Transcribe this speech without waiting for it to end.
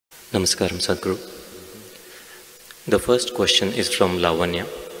Namaskaram, Sadhguru. The first question is from Lavanya.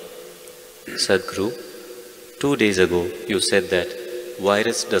 Sadhguru, 2 days ago you said that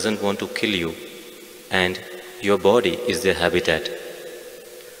virus doesn't want to kill you and your body is their habitat.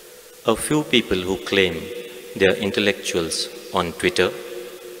 A few people who claim they are intellectuals on Twitter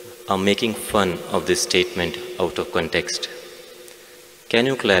are making fun of this statement out of context. Can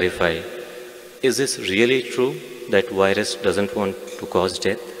you clarify, is this really true that virus doesn't want to cause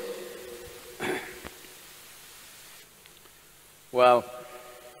death? Well,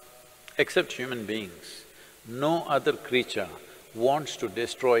 except human beings, no other creature wants to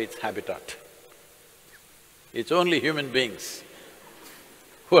destroy its habitat. It's only human beings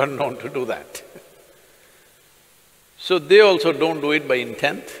who are known to do that. So they also don't do it by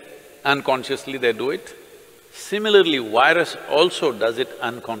intent, unconsciously they do it. Similarly, virus also does it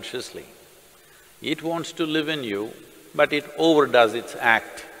unconsciously. It wants to live in you, but it overdoes its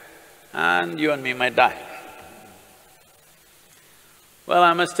act and you and me might die. Well,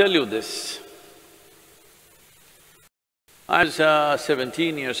 I must tell you this. I was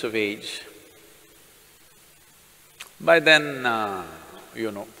 17 years of age. By then, I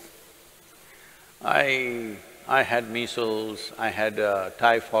had measles, I had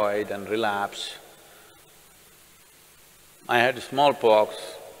typhoid and relapse. I had smallpox,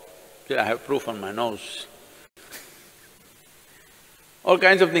 I have proof on my nose. All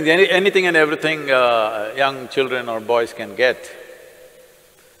kinds of things, anything and everything young children or boys can get.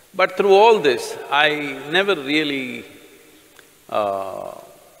 But through all this, I never really…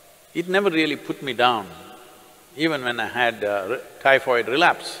 it never really put me down. Even when I had typhoid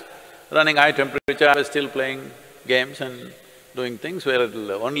relapse, running high temperature, I was still playing games and doing things where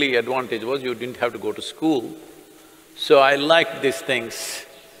the only advantage was you didn't have to go to school. So I liked these things,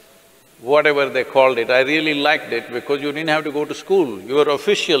 whatever they called it, I really liked it because you didn't have to go to school, you were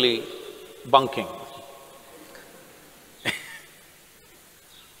officially bunking.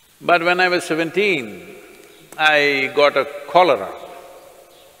 But when I was 17, I got a cholera.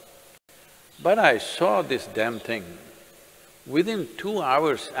 But I saw this damn thing. Within 2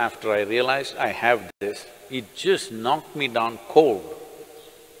 hours after I realized I have this, it just knocked me down cold.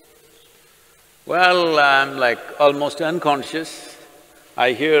 Well, I'm like almost unconscious.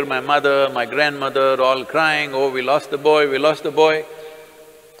 I hear my mother, my grandmother all crying, oh, we lost the boy, we lost the boy.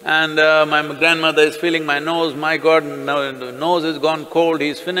 And my grandmother is feeling my nose, my God, no, the nose has gone cold,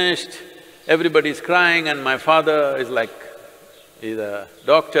 he's finished. Everybody's crying and my father is like, he's a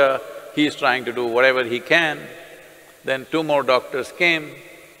doctor, he's trying to do whatever he can. Then 2 more doctors came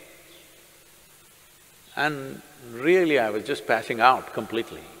and really I was just passing out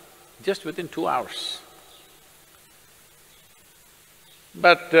completely, just within 2 hours.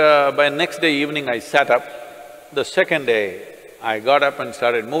 But by next day evening I sat up. The second day I got up and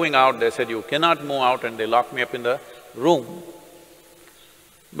started moving out. They said, you cannot move out, and they locked me up in the room.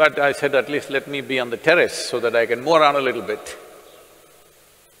 But I said, at least let me be on the terrace so that I can move around a little bit.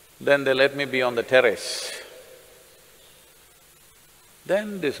 Then they let me be on the terrace.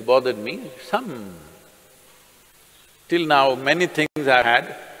 Then this bothered me, till now many things I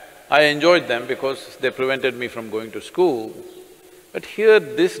had, I enjoyed them because they prevented me from going to school. But here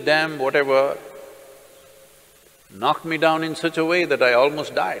this damn whatever knocked me down in such a way that I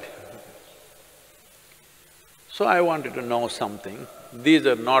almost died. So I wanted to know something. These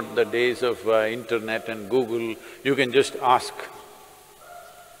are not the days of internet and Google, you can just ask.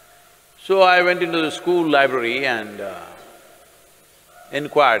 So I went into the school library and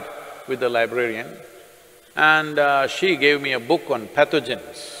inquired with the librarian, and she gave me a book on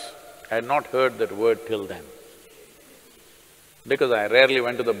pathogens. I had not heard that word till then, because I rarely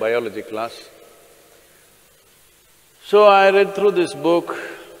went to the biology class. So I read through this book,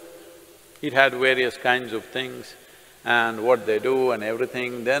 it had various kinds of things and what they do and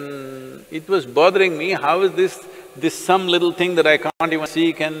everything. Then it was bothering me, how is this some little thing that I can't even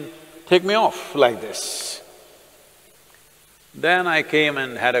see can take me off like this? Then I came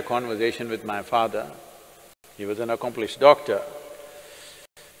and had a conversation with my father. He was an accomplished doctor.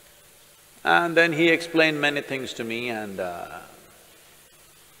 And then he explained many things to me and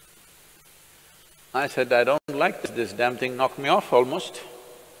I said, I don't like this damn thing knocked me off almost.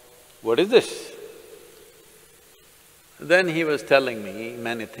 What is this? Then he was telling me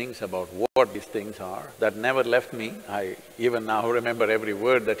many things about what these things are that never left me. I even now remember every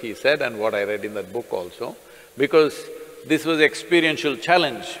word that he said and what I read in that book also, because this was experiential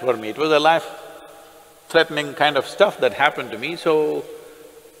challenge for me. It was a life-threatening kind of stuff that happened to me, so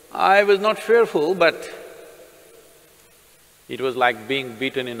I was not fearful, but it was like being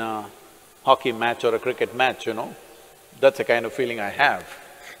beaten in a hockey match or a cricket match, That's the kind of feeling I have.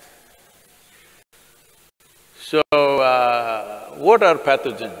 So, what are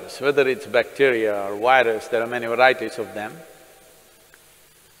pathogens? Whether it's bacteria or virus, there are many varieties of them.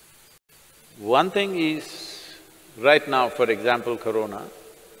 One thing is, right now, for example, corona,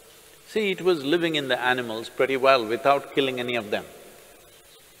 see, it was living in the animals pretty well without killing any of them.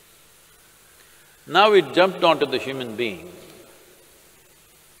 Now it jumped onto the human being,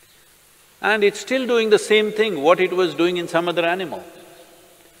 and it's still doing the same thing what it was doing in some other animal.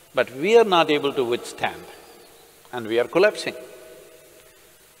 But we are not able to withstand, and we are collapsing.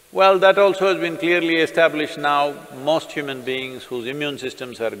 Well, that also has been clearly established now. Most human beings whose immune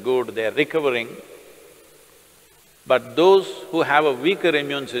systems are good, they are recovering. But those who have a weaker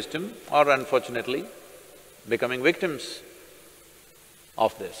immune system are unfortunately becoming victims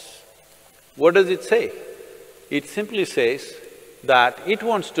of this. What does it say? It simply says that it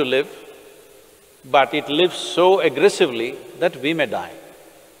wants to live, but it lives so aggressively that we may die.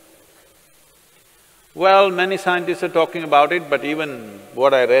 Well, many scientists are talking about it, but even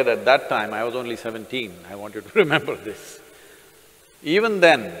what I read at that time, I was only 17, I want you to remember this. Even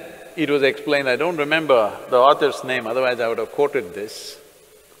then, it was explained, I don't remember the author's name, otherwise I would have quoted this.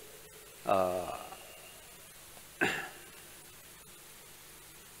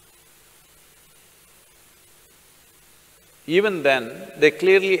 Even then, they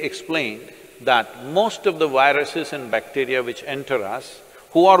clearly explained that most of the viruses and bacteria which enter us,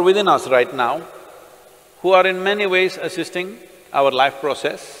 who are within us right now, who are in many ways assisting our life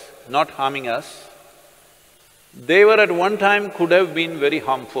process, not harming us, they were at one time could have been very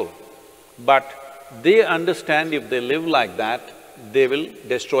harmful, but they understand if they live like that, they will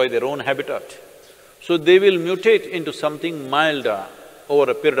destroy their own habitat. So they will mutate into something milder over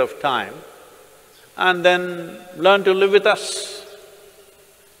a period of time and then learn to live with us.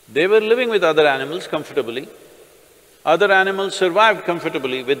 They were living with other animals comfortably, other animals survived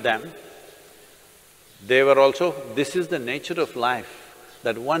comfortably with them. They were also… This is the nature of life,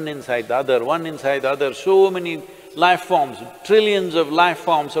 that one inside the other, one inside the other, so many life forms, trillions of life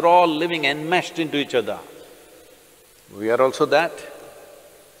forms are all living enmeshed into each other. We are also that.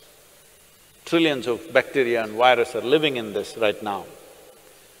 Trillions of bacteria and virus are living in this right now.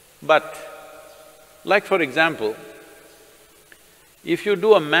 But, like for example, if you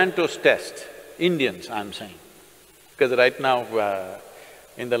do a Mentos test, Indians I'm saying, because right now,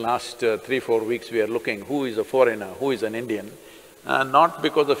 in the last 3-4 weeks we are looking who is a foreigner, who is an Indian, not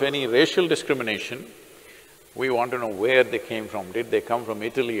because of any racial discrimination, we want to know where they came from. Did they come from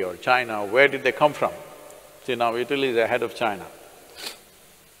Italy or China? Where did they come from? See, now Italy is ahead of China.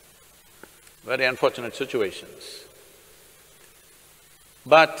 Very unfortunate situations.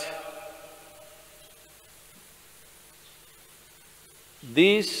 But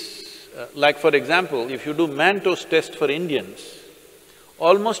these… like for example, if you do Mentos test for Indians,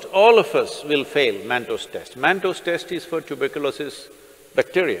 almost all of us will fail Mentos test. Mentos test is for tuberculosis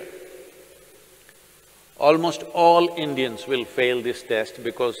bacteria. Almost all Indians will fail this test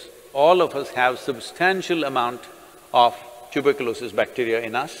because all of us have substantial amount of tuberculosis bacteria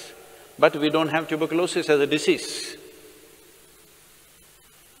in us, but we don't have tuberculosis as a disease.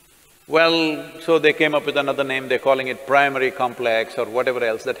 Well, so they came up with another name, they're calling it primary complex or whatever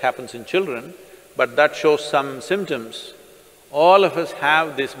else that happens in children, but that shows some symptoms. All of us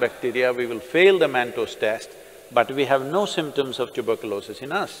have this bacteria, we will fail the Mentos test, but we have no symptoms of tuberculosis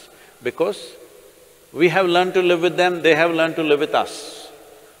in us because we have learned to live with them, they have learned to live with us.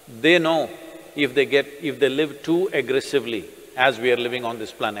 They know if they live too aggressively as we are living on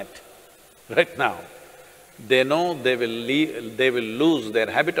this planet right now, they know they will lose their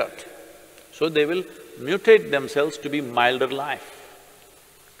habitat. So they will mutate themselves to be milder life.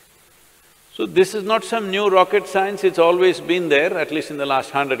 So this is not some new rocket science, it's always been there, at least in the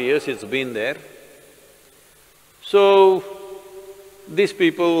last 100 years it's been there. So, these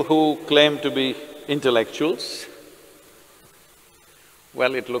people who claim to be intellectuals,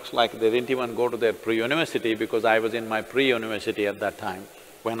 well, it looks like they didn't even go to their pre-university because I was in my pre-university at that time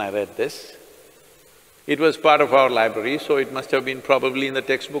when I read this. It was part of our library, so it must have been probably in the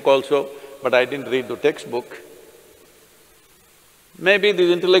textbook also, but I didn't read the textbook. Maybe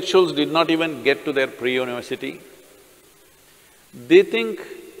these intellectuals did not even get to their pre-university. They think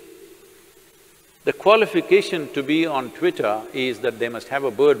the qualification to be on Twitter is that they must have a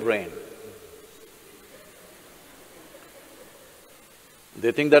bird brain.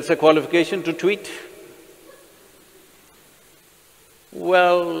 They think that's a qualification to tweet.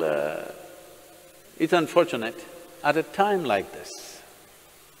 Well, it's unfortunate, at a time like this,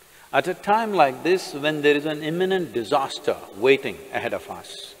 when there is an imminent disaster waiting ahead of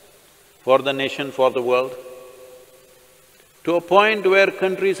us, for the nation, for the world, to a point where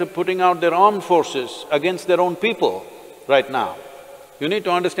countries are putting out their armed forces against their own people right now. You need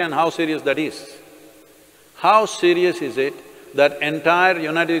to understand how serious that is. How serious is it that entire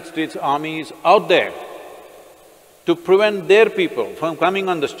United States Army is out there to prevent their people from coming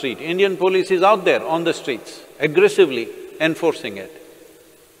on the street? Indian police is out there on the streets, aggressively enforcing it.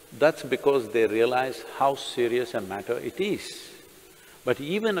 That's because they realize how serious a matter it is. But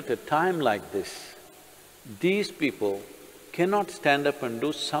even at a time like this, these people cannot stand up and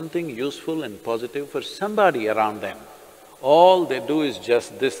do something useful and positive for somebody around them. All they do is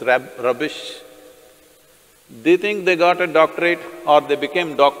just this rubbish. Do you think they got a doctorate or they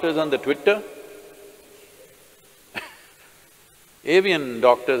became doctors on the Twitter? Avian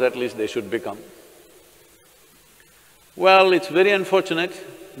doctors at least they should become. Well, it's very unfortunate,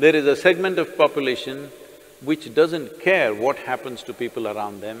 there is a segment of population which doesn't care what happens to people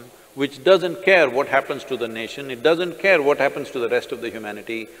around them, which doesn't care what happens to the nation, it doesn't care what happens to the rest of the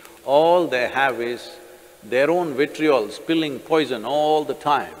humanity. All they have is their own vitriol, spilling poison all the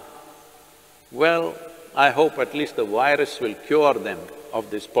time. Well, I hope at least the virus will cure them of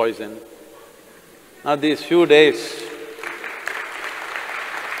this poison. Now these few days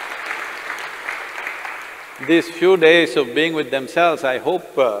of being with themselves, I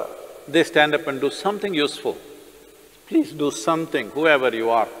hope they stand up and do something useful. Please do something, whoever you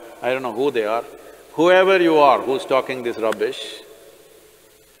are, I don't know who they are, whoever you are who's talking this rubbish,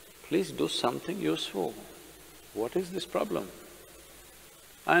 please do something useful. What is this problem?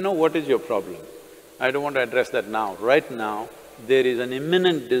 I know what is your problem. I don't want to address that now. Right now, there is an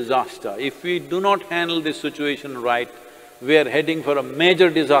imminent disaster. If we do not handle this situation right, we are heading for a major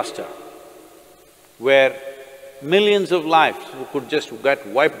disaster where millions of lives could just get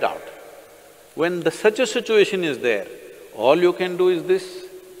wiped out. When such a situation is there, all you can do is this.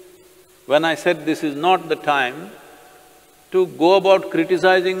 When I said this is not the time to go about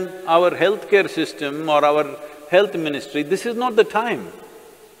criticizing our healthcare system or our health ministry, this is not the time.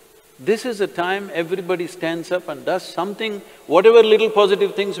 This is the time everybody stands up and does something, whatever little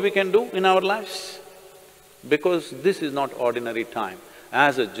positive things we can do in our lives. Because this is not ordinary time.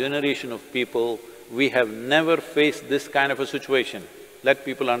 As a generation of people, we have never faced this kind of a situation. Let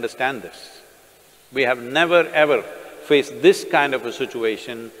people understand this. We have never ever faced this kind of a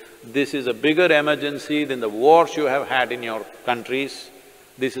situation. This is a bigger emergency than the wars you have had in your countries.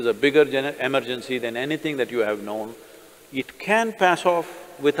 This is a bigger emergency than anything that you have known. It can pass off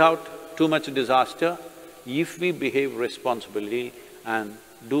without too much disaster if we behave responsibly and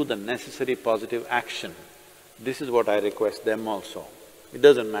do the necessary positive action. This is what I request them also. It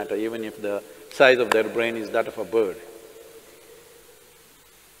doesn't matter even if the size of their brain is that of a bird.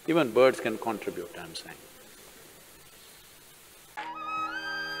 Even birds can contribute, I'm saying.